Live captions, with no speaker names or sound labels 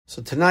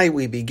So tonight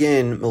we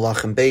begin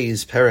Melachim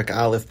Beis, Perek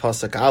Aleph,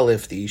 Pasuk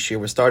Aleph. The Shir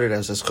was started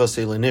as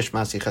Achazya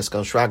L'Nishmas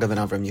Yecheskel Shraga ben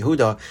Avram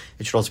Yehuda.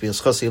 It should also be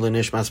Achazya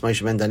L'Nishmas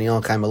Moshe ben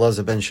Daniel Chaim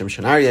Elazar ben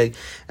Shimshon Aryeh,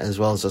 as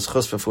well as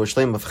Achaz for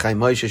Shleim of Chaim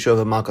Moshe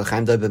Shov Malka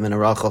Chaim David ben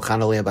Arachel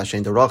Chanalea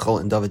Bashen Derachel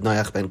and David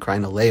Noach ben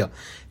Kraina Leah.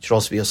 It should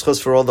also be Achaz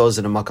for all those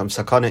in the Makam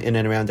Sakana in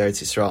and around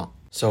Eretz Yisrael.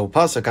 So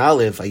Pasuk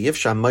Aleph,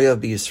 Vayivsha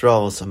Moav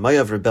b'Yisrael. So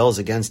Moav rebels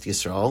against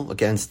Yisrael,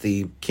 against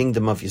the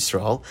kingdom of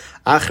Yisrael.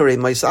 Acharei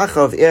Mos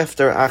Achav,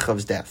 after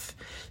Achav's death.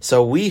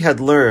 So we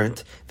had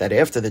learned that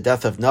after the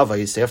death of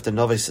Navis, after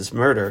Navis'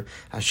 murder,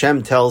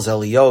 Hashem tells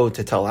Eliyahu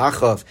to tell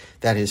Achav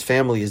that his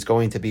family is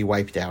going to be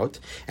wiped out.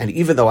 And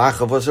even though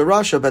Achav was a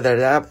rasha, but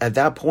at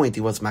that point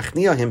he was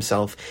machniah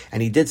himself,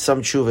 and he did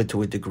some tshuva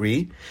to a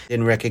degree.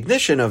 In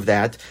recognition of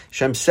that,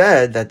 Hashem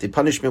said that the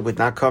punishment would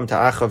not come to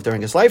Achav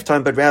during his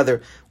lifetime, but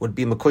rather would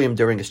be Mekuyim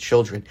during his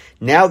children.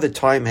 Now the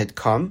time had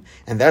come,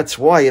 and that's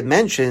why it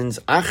mentions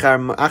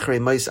Acharei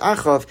Mos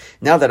Achav.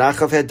 Now that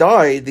Achav had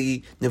died,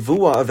 the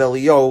nevuah of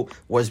Eliyahu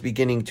was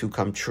beginning to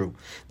come true.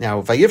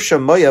 Now,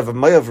 Vayivsha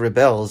Moav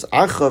rebels.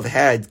 Achav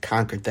had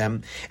conquered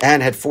them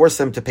and had forced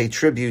them to pay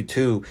tribute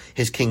to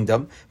his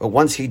kingdom. But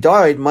once he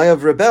died,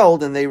 Moav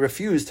rebelled and they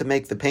refused to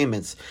make the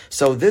payments.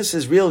 So this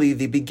is really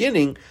the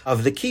beginning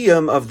of the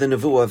kiyum of the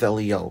nevuah of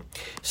Eliyahu.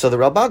 So the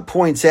Ralbag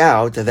points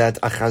out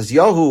that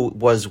Achazyahu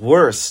was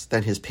worse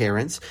than his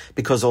parents,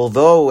 because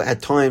although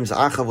at times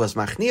Achav was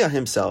machniah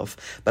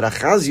himself, but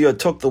Achazya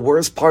took the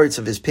worst parts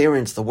of his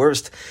parents, the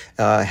worst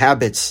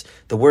habits,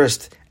 the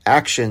worst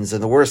actions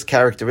and the worst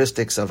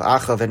characteristics of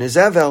Achav and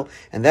Izevel,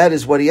 and that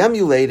is what he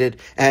emulated.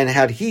 And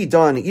had he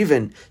done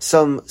even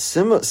some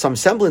semblance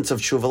of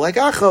tshuva like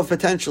Achav,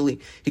 potentially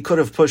he could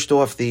have pushed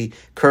off the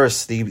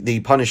curse, the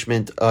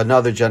punishment,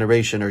 another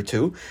generation or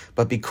two.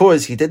 But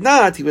because he did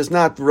not, he was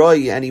not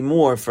roi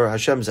anymore for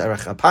Hashem's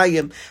erech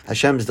apayim,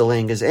 Hashem's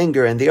delaying his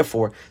anger, and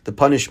therefore the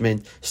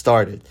punishment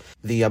started.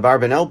 The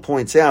Abarbanel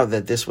points out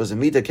that this was a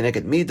midah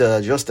keneged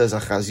midah, just as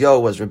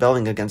Achazya was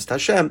rebelling against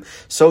Hashem,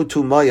 so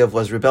too Moav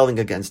was rebelling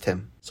against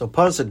him. So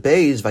Pasuk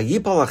Beis,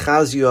 Vayipal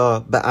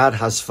Achazya ba'ad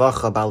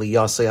hasvacha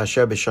b'aliyasei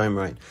asher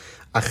b'shomrein.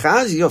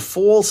 Achazya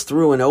falls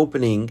through an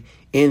opening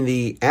in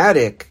the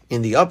attic,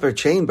 in the upper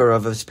chamber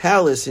of his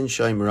palace in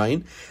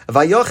Shomrein,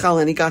 Vayochal,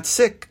 and he got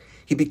sick.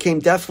 He became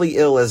deathly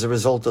ill as a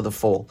result of the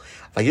fall.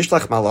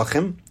 Vayishlach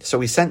Melachim, so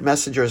he sent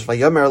messengers,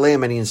 Vayomer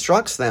Aleim, and he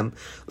instructs them,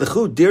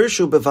 L'chu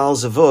dirshu beval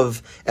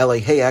zavuv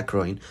elehei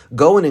Ekron,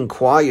 go and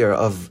inquire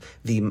of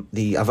the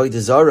Avodah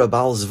Zarah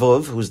Baal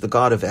Zvuv, who's the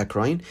god of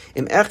Ekron,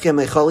 im echya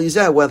mechal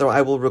izeh, whether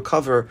I will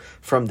recover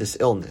from this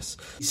illness.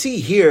 You see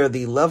here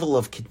the level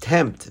of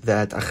contempt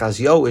that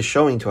Achazya is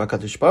showing to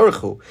HaKadosh Baruch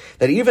Hu,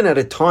 that even at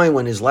a time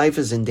when his life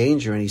is in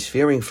danger and he's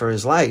fearing for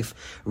his life,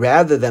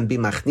 rather than be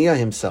machniah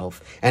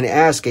himself and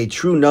ask a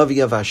true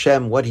Navi of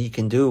Hashem what he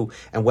can do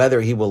and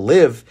whether he will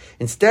live,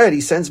 instead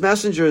he sends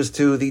messengers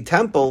to the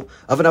temple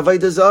of an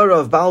Avodah Zarah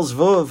of Baal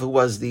Zvuv, who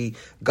was the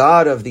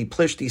god of the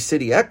Plishti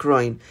city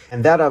Ekron,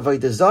 and that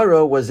Avodah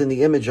Zarah was in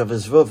the image of a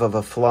Zvuv, of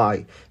a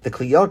fly. The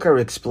Kli Yakar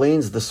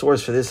explains the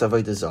source for this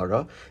Avodah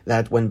Zarah,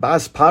 that when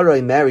Bas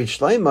Parai married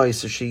Shlomo,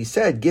 so she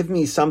said, give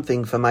me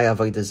something for my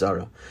Avodah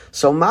Zarah.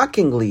 So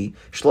mockingly,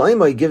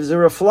 Shlomo gives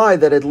her a fly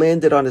that had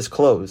landed on his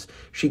clothes.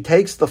 She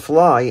takes the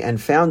fly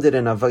and founded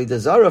an Avodah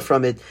Zarah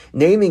from it,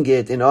 naming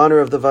it in honor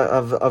of the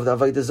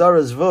Avodah Zarah's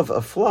Zvuv,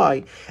 a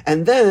fly,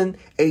 and then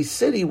a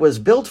city was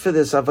built for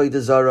this Avodah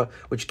Zarah,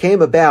 which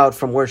came about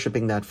from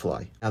worshipping that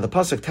fly. Now the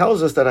Pasuk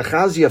tells us that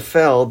Achazya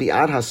fell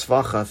bi'ad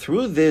hasvacha,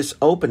 through this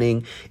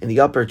opening in the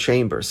upper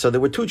chamber. So there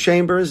were two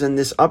chambers, and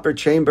this upper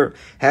chamber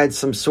had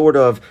some sort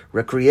of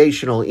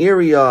recreational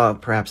area,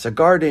 perhaps a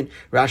garden.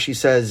 Rashi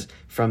says,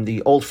 from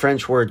the old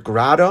French word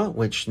grata,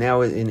 which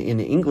now in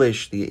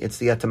English, it's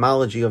the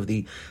etymology of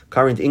the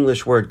current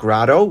English word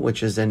grotto,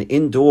 which is an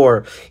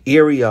indoor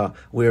area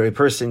where a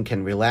person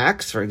can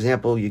relax. For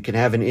example, you can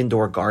have an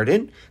indoor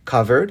garden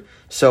covered.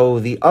 So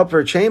the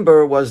upper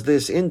chamber was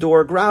this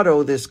indoor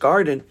grotto, this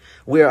garden,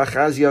 where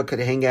Achazya could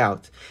hang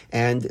out.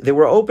 And there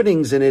were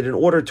openings in it in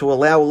order to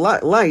allow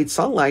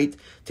sunlight,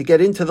 to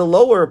get into the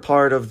lower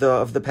part of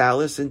the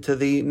palace, into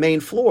the main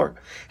floor.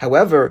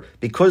 However,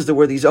 because there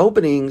were these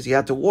openings, you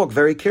had to walk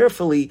very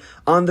carefully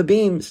on the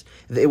beams.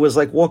 It was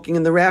like walking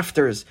in the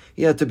rafters.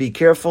 You had to be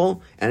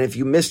careful, and if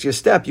you missed your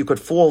step, you could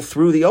fall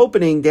through the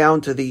opening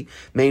down to the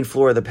main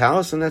floor of the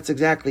palace, and that's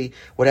exactly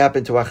what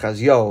happened to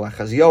Achazya.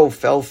 Achazya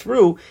fell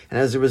through,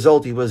 and as a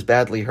result, he was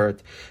badly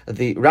hurt.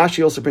 The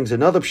Rashi also brings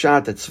another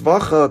pshat that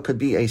tzvacha could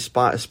be a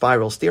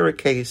spiral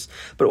staircase,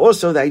 but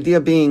also the idea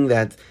being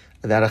that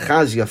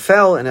Achazya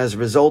fell, and as a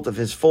result of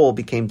his fall,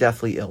 became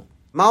deathly ill.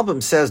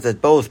 Malbim says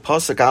that both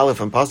Pasuk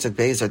Aleph and Pasuk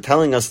Beis are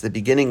telling us the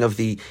beginning of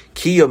the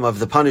kiyum of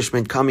the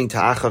punishment coming to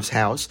Achav's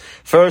house.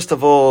 First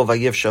of all,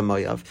 Vayivsha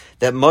Moav,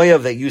 that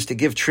Moav that used to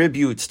give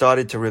tribute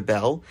started to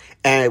rebel,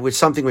 and which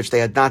something which they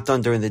had not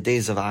done during the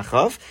days of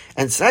Achav.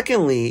 And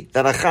secondly,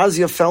 that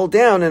Achazya fell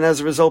down and as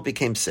a result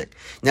became sick.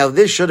 Now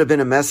this should have been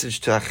a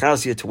message to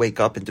Achazya to wake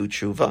up and do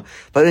tshuva,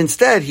 but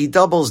instead he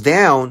doubles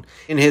down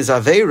in his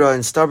Aveira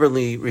and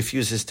stubbornly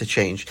refuses to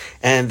change.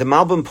 And the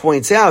Malbim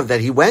points out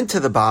that he went to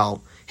the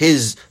Baal,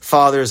 his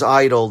father's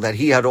idol that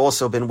he had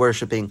also been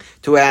worshipping,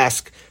 to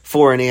ask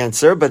for an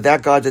answer, but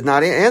that God did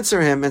not answer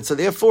him, and so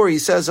therefore he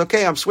says,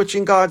 okay, I'm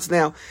switching gods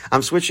now.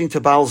 I'm switching to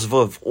Baal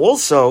Zvuv.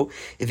 Also,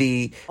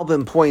 the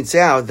album points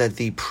out that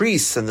the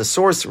priests and the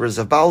sorcerers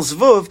of Baal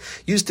Zvuv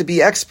used to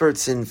be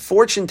experts in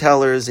fortune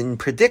tellers, in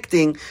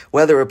predicting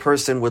whether a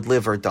person would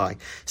live or die.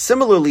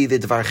 Similarly, the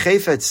Dvar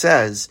Chefet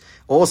says,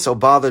 also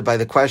bothered by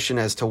the question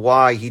as to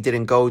why he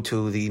didn't go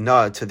to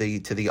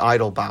the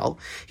idol Baal.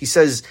 He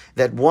says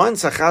that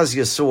once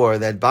Achazya saw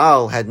that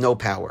Baal had no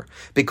power,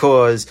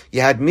 because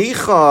you had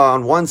Micha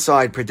on one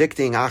side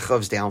predicting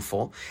Achav's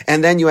downfall,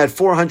 and then you had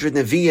 400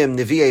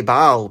 Nevi'ei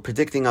Baal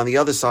predicting on the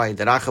other side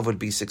that Achav would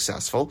be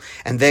successful,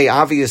 and they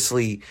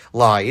obviously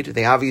lied.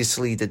 They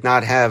obviously did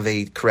not have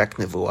a correct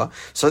Nevuah.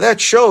 So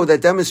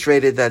that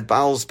demonstrated that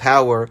Baal's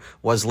power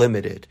was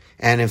limited.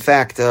 And in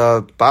fact,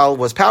 Baal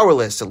was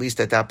powerless, at least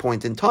at that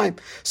point in time.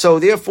 So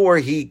therefore,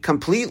 he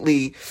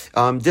completely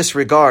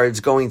disregards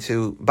going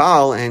to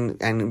Baal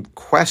and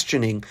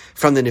questioning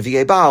from the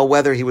Nevi'ei Baal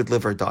whether he would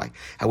live or die.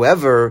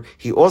 However,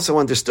 he also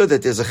understood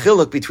that there's a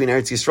chiluk between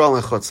Eretz Yisrael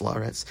and Chutz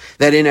La'aretz.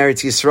 That in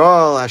Eretz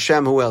Yisrael,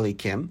 Hashem hu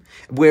Elikim,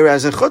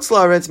 whereas in Chutz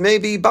La'aretz,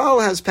 maybe Baal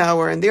has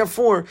power, and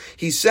therefore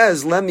he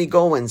says, let me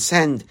go and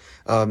send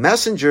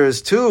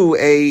messengers to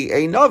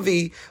a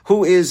Navi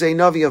who is a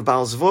Navi of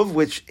Baal Zvuv,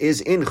 which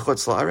is in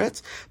Chutz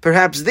La'aretz.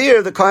 Perhaps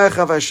there the Koyach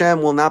of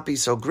Hashem will not be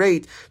so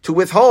great to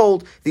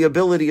withhold the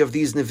ability of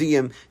these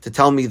Nevi'im to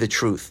tell me the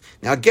truth.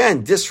 Now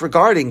again,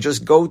 disregarding,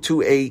 just go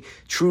to a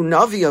true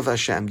Navi of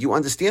Hashem. You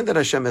understand that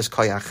Hashem is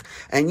Koyach.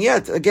 And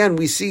yet, again,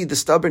 we see the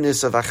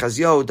stubbornness of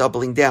Achazya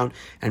doubling down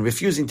and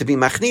refusing to be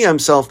Machniya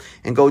himself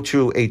and go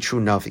to a true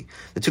Navi.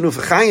 The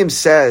Tunuf Chaim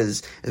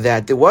says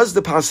that there was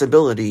the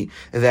possibility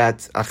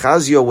that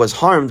Achazya was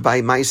harmed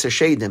by Ma'isa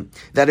Shadim,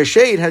 that a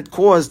shade had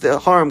caused the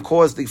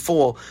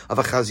fall of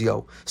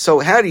Achazya. So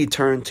had he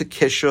turned to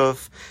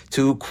Kishuv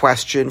to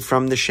question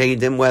from the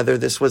Shadim whether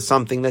this was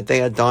something that they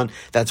had done,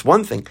 that's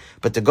one thing.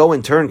 But to go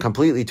and turn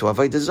completely to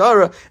Avodah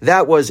Zarah,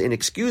 that was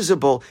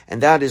inexcusable,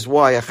 and that is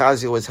why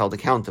Achazya was held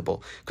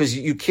accountable. Because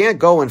you can't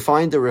go and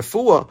find a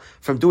refuah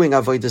from doing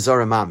Avodah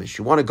Zarah mamish.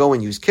 You want to go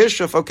and use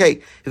Kishuv,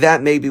 okay,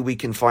 that maybe we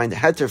can find a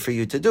heter for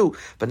you to do,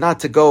 but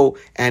not to go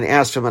and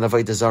ask from an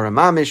Avodah Zarah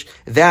mamish.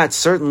 That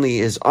certainly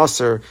is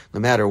usher, no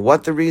matter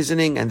what the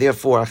reasoning, and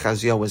therefore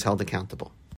Achazya was held accountable.